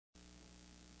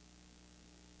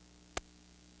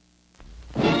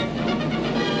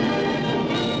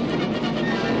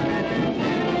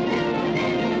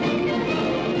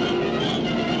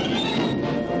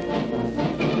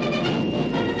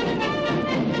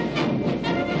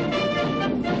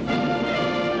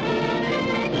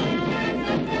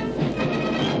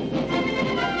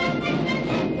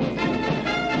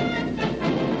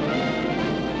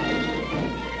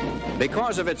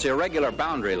Because of its irregular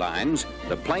boundary lines,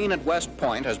 the plain at West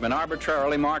Point has been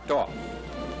arbitrarily marked off.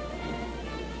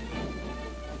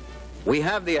 We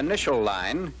have the initial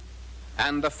line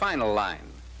and the final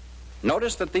line.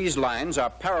 Notice that these lines are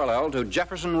parallel to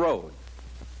Jefferson Road.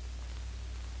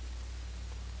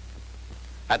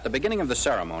 At the beginning of the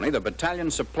ceremony, the battalion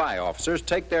supply officers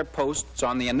take their posts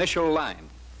on the initial line.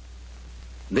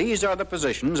 These are the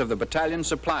positions of the battalion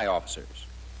supply officers.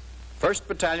 1st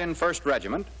Battalion, 1st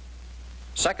Regiment,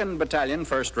 2nd Battalion,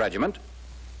 1st Regiment,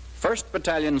 1st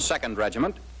Battalion, 2nd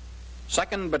Regiment,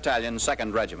 2nd Battalion,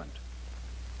 2nd Regiment.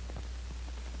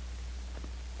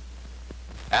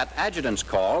 At adjutant's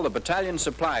call, the battalion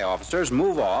supply officers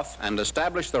move off and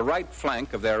establish the right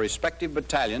flank of their respective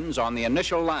battalions on the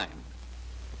initial line.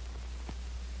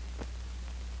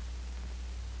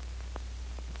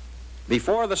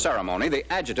 Before the ceremony, the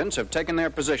adjutants have taken their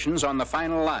positions on the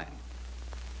final line.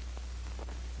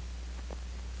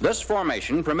 This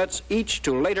formation permits each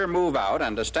to later move out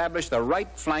and establish the right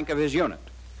flank of his unit.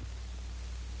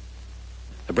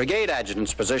 The brigade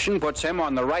adjutant's position puts him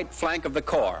on the right flank of the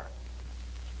corps.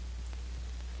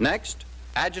 Next,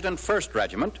 Adjutant 1st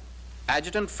Regiment,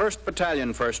 Adjutant 1st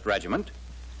Battalion 1st Regiment,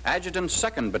 Adjutant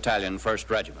 2nd Battalion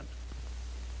 1st Regiment.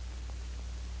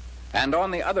 And on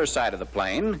the other side of the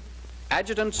plain,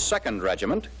 Adjutant 2nd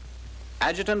Regiment,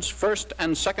 Adjutants 1st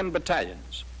and 2nd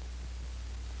Battalions.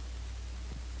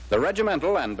 The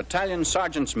regimental and battalion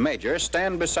sergeants major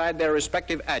stand beside their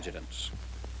respective adjutants.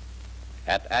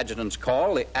 At adjutant's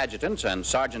call, the adjutants and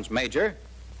sergeants major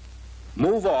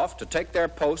move off to take their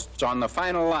posts on the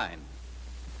final line.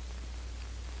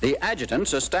 The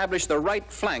adjutants establish the right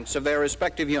flanks of their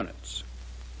respective units.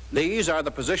 These are the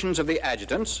positions of the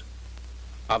adjutants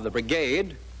of the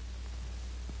brigade,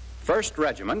 1st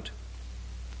Regiment,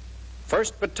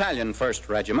 1st Battalion, 1st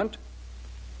Regiment,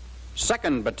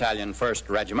 2nd Battalion, 1st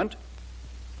Regiment,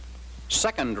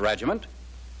 2nd Regiment,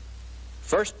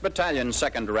 1st Battalion,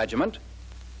 2nd Regiment,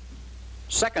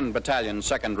 2nd Battalion,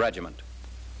 2nd Regiment.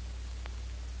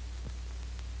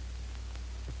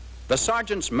 The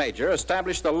sergeants major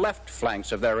establish the left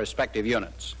flanks of their respective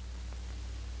units.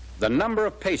 The number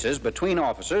of paces between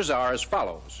officers are as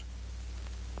follows.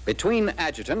 Between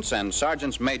adjutants and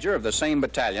sergeants major of the same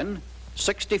battalion,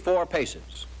 64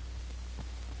 paces.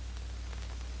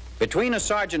 Between a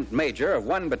sergeant major of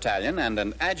one battalion and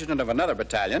an adjutant of another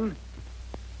battalion,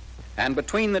 and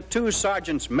between the two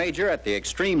sergeants major at the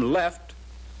extreme left,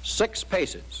 6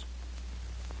 paces.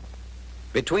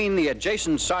 Between the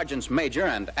adjacent sergeants major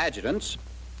and adjutants,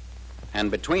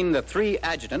 and between the 3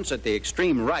 adjutants at the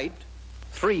extreme right,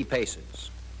 3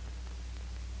 paces.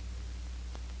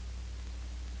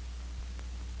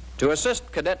 To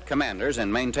assist cadet commanders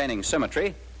in maintaining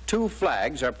symmetry, 2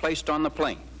 flags are placed on the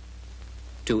plain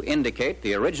to indicate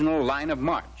the original line of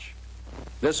march.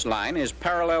 This line is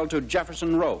parallel to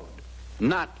Jefferson Road,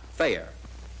 not Thayer.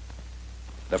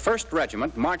 The 1st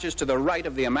Regiment marches to the right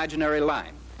of the imaginary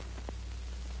line.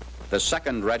 The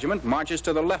 2nd Regiment marches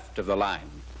to the left of the line.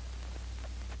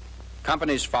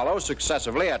 Companies follow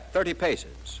successively at 30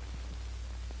 paces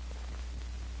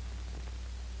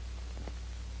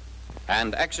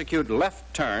and execute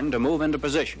left turn to move into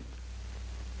position.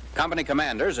 Company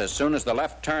commanders, as soon as the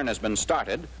left turn has been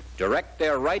started, direct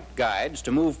their right guides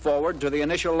to move forward to the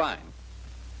initial line.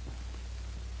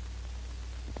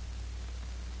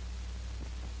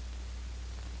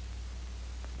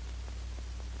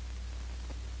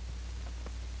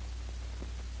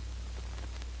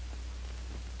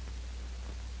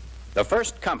 The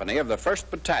 1st Company of the 1st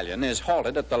Battalion is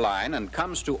halted at the line and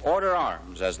comes to order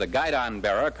arms as the guidon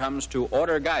bearer comes to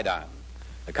order guidon.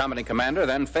 The company commander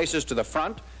then faces to the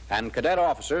front and cadet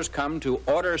officers come to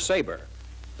order saber.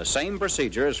 The same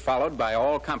procedure is followed by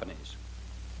all companies.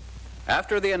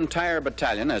 After the entire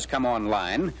battalion has come on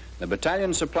line, the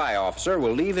battalion supply officer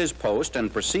will leave his post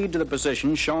and proceed to the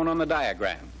position shown on the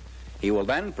diagram. He will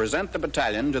then present the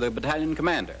battalion to the battalion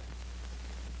commander.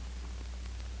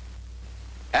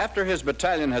 After his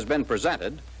battalion has been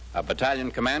presented, a battalion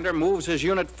commander moves his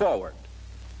unit forward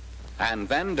and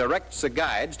then directs the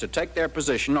guides to take their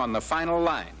position on the final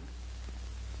line.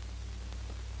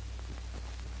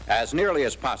 As nearly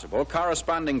as possible,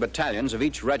 corresponding battalions of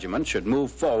each regiment should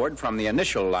move forward from the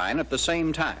initial line at the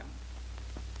same time.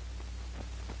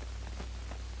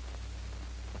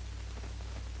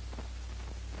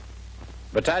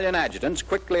 Battalion adjutants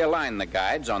quickly align the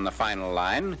guides on the final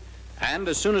line, and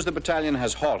as soon as the battalion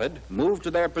has halted, move to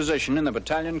their position in the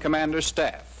battalion commander's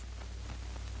staff.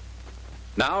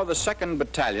 Now the 2nd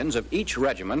battalions of each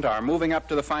regiment are moving up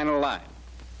to the final line.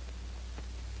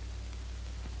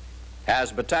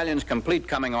 As battalions complete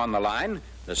coming on the line,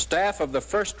 the the staff of the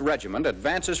 1st Regiment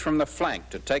advances from the flank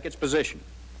to take its position.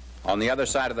 On the other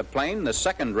side of the plain, the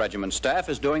 2nd Regiment staff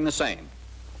is doing the same.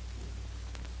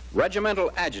 Regimental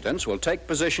adjutants will take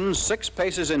positions 6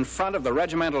 paces in front of the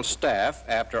regimental staff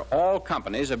after all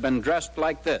companies have been dressed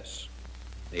like this.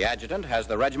 The adjutant has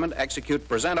the regiment execute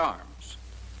present arms,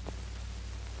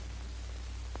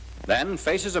 then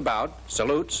faces about,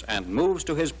 salutes, and moves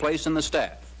to his place in the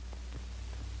staff.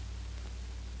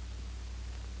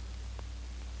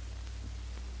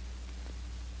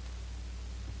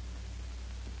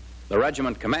 The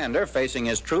regiment commander, facing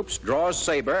his troops, draws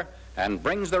saber and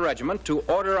brings the regiment to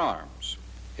order arms.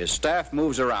 His staff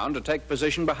moves around to take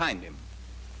position behind him.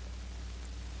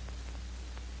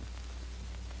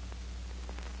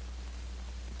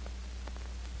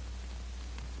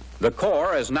 The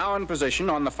Corps is now in position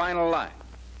on the final line.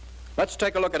 Let's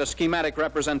take a look at a schematic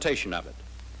representation of it.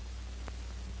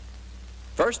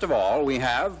 First of all, we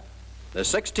have the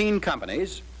 16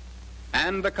 companies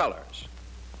and the colors.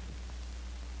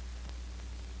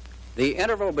 The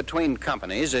interval between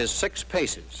companies is 6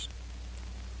 paces.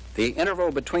 The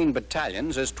interval between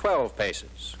battalions is 12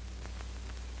 paces.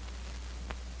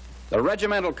 The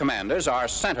regimental commanders are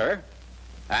center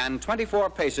and 24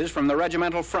 paces from the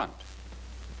regimental front.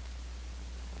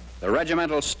 The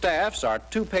regimental staffs are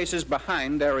 2 paces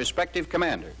behind their respective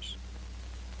commanders.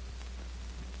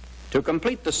 To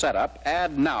complete the setup,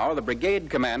 add now the brigade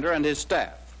commander and his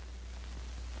staff,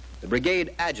 the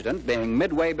brigade adjutant being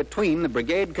midway between the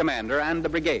brigade commander and the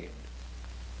brigade.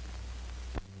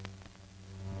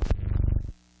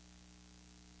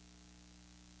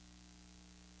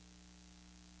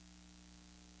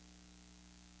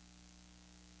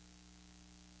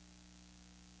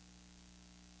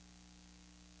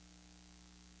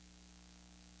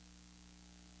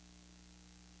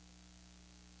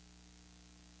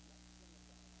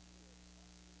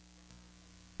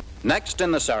 Next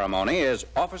in the ceremony is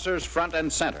officers front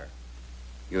and center.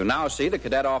 You now see the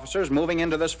cadet officers moving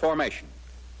into this formation.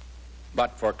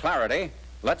 But for clarity,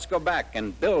 let's go back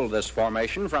and build this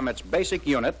formation from its basic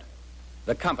unit,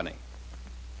 the company.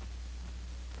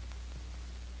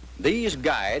 These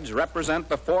guides represent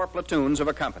the 4 platoons of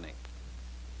a company.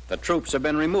 The troops have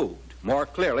been removed more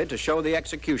clearly to show the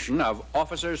execution of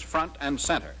officers front and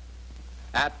center.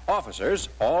 At officers,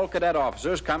 all cadet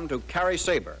officers come to carry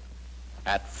saber.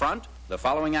 At front, the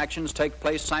following actions take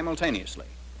place simultaneously.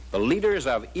 The leaders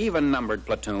of even-numbered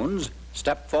platoons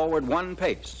step forward 1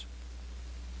 pace.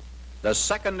 The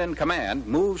second in command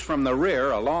moves from the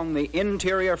rear along the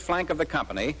interior flank of the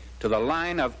company to the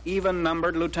line of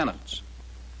even-numbered lieutenants.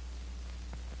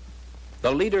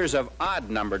 The leaders of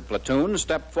odd-numbered platoons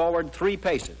step forward 3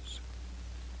 paces.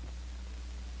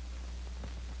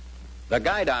 The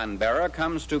guidon bearer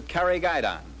comes to carry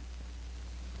guidon.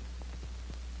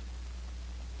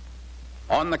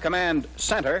 On the command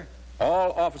center,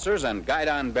 all officers and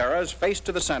guidon bearers face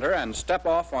to the center and step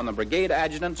off on the brigade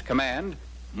adjutant's command,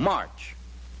 march.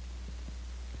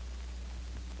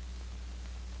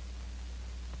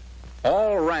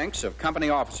 All ranks of company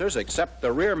officers except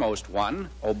the rearmost one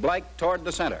oblique toward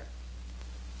the center.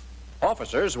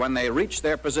 Officers, when they reach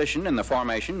their position in the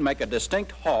formation, make a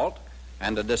distinct halt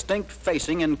and a distinct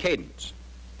facing in cadence.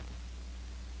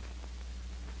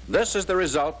 This is the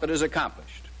result that is accomplished.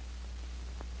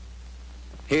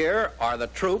 Here are the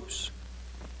troops,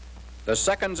 the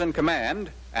seconds in command,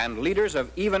 and leaders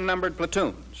of even-numbered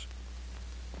platoons,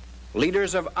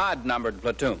 leaders of odd-numbered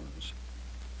platoons,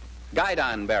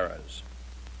 guidon bearers,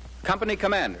 company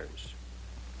commanders,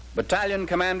 battalion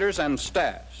commanders and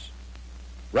staffs,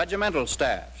 regimental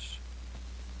staffs,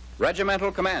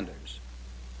 regimental commanders.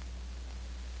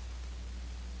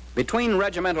 Between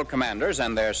regimental commanders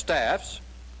and their staffs,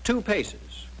 2 paces.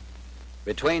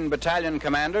 Between battalion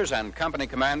commanders and company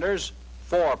commanders,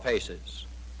 4 paces.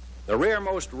 The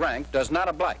rearmost rank does not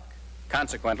oblique.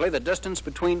 Consequently, the distance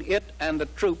between it and the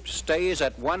troops stays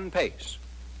at 1 pace.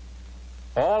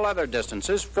 All other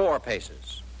distances, 4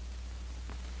 paces.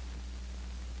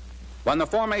 When the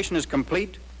formation is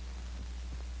complete,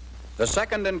 the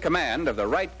second in command of the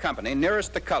right company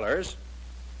nearest the colors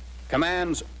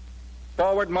commands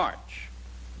forward march.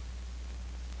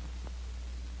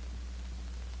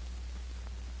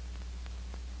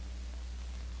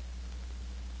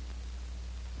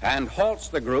 And halts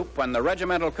the group when the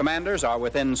regimental commanders are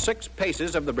within 6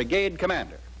 paces of the brigade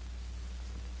commander.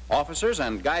 Officers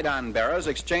and guidon bearers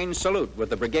exchange salute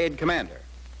with the brigade commander.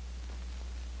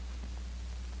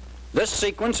 This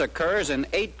sequence occurs in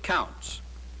 8 counts.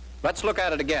 Let's look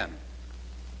at it again.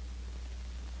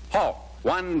 Halt,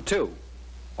 1, 2.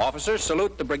 Officers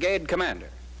salute the brigade commander.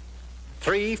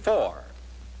 3, 4.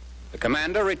 The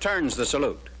commander returns the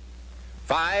salute.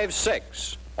 5,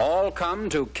 6, all come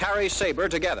to carry saber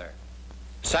together.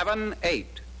 7, 8.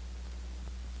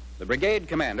 The brigade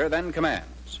commander then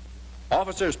commands.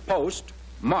 Officers post,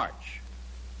 march.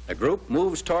 The group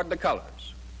moves toward the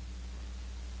colors.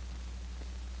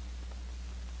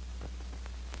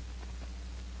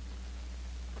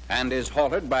 And is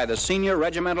halted by the senior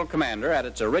regimental commander at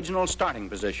its original starting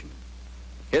position.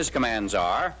 His commands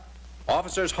are: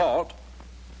 officers halt,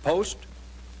 post,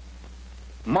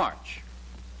 march.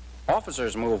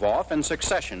 Officers move off in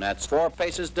succession at 4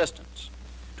 paces distance.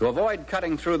 To avoid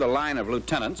cutting through the line of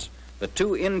lieutenants, the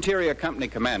 2 interior company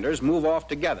commanders move off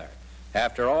together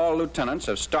after all lieutenants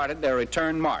have started their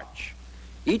return march.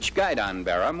 Each guidon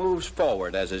bearer moves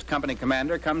forward as his company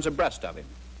commander comes abreast of him.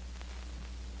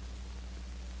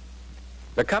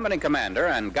 The company commander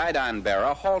and guidon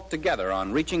bearer halt together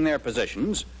on reaching their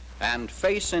positions and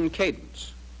face in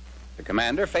cadence. The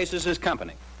commander faces his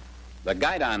company. The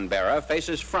guidon bearer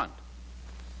faces front.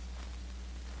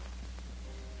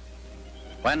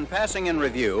 When passing in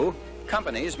review,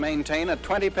 companies maintain a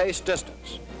 20-pace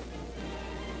distance.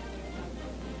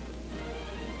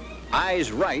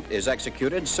 Eyes right is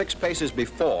executed 6 paces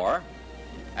before,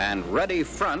 and ready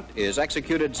front is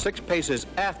executed 6 paces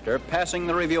after passing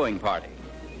the reviewing party.